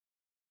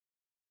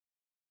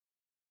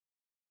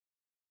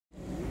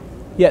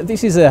Yeah,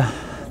 this is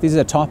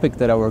a topic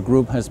that our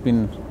group has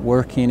been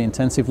working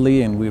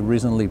intensively, and we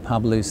recently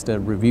published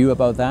a review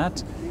about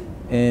that.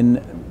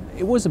 And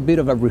it was a bit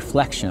of a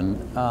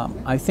reflection.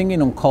 I think in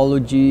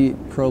oncology,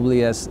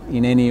 probably as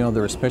in any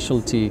other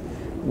specialty,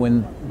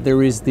 when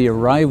there is the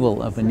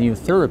arrival of a new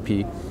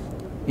therapy,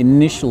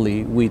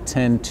 initially we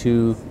tend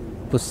to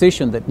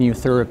position that new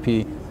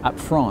therapy up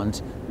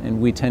front, and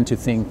we tend to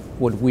think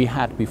what we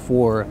had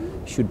before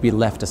should be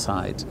left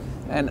aside.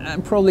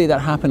 And probably that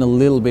happened a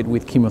little bit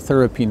with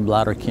chemotherapy in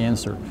bladder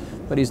cancer,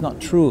 but it's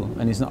not true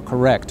and it's not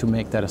correct to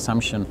make that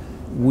assumption.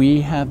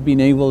 We have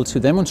been able to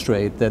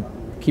demonstrate that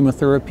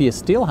chemotherapy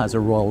still has a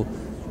role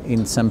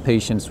in some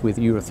patients with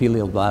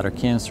urothelial bladder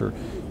cancer.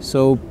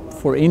 So,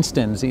 for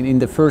instance, in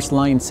the first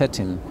line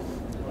setting,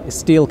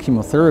 still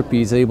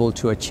chemotherapy is able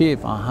to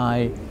achieve a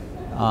high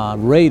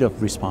rate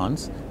of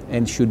response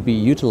and should be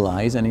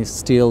utilized, and is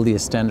still the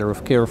standard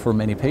of care for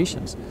many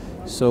patients.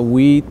 So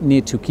we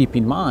need to keep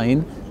in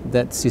mind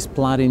that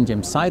cisplatin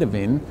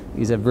gemcitabine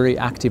is a very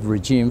active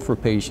regime for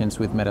patients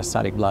with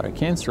metastatic bladder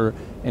cancer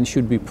and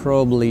should be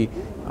probably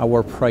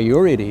our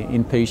priority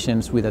in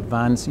patients with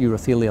advanced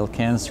urothelial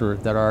cancer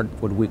that are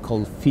what we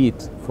call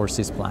fit for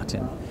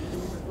cisplatin.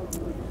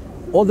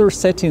 Other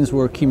settings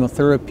where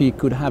chemotherapy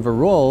could have a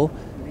role,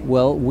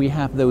 well, we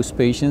have those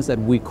patients that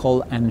we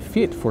call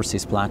unfit for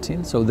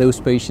cisplatin, so those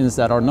patients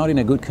that are not in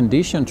a good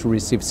condition to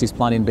receive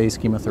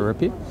cisplatin-based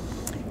chemotherapy.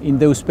 In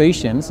those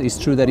patients, it's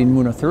true that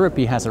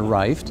immunotherapy has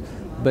arrived,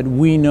 but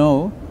we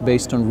know,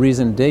 based on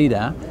recent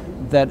data,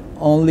 that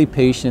only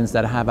patients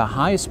that have a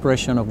high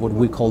expression of what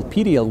we call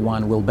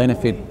PD-L1 will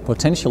benefit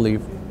potentially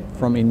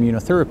from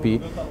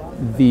immunotherapy.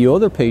 The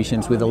other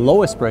patients with a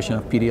low expression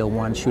of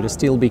PD-L1 should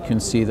still be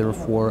considered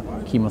for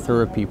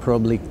chemotherapy.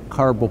 Probably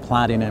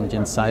carboplatin and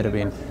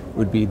gemcitabine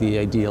would be the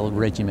ideal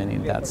regimen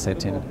in that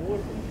setting.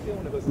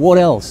 What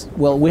else?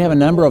 Well, we have a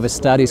number of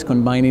studies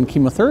combining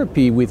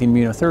chemotherapy with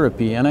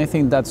immunotherapy, and I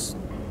think that's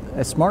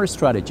a smart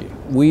strategy.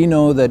 We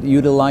know that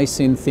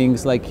utilizing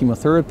things like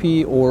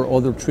chemotherapy or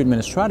other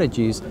treatment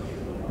strategies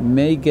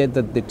may get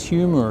that the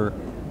tumor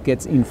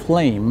gets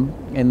inflamed,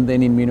 and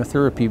then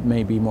immunotherapy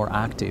may be more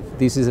active.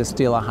 This is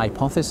still a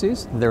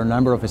hypothesis. There are a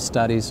number of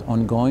studies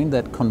ongoing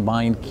that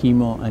combine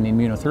chemo and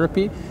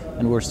immunotherapy,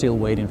 and we're still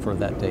waiting for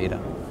that data.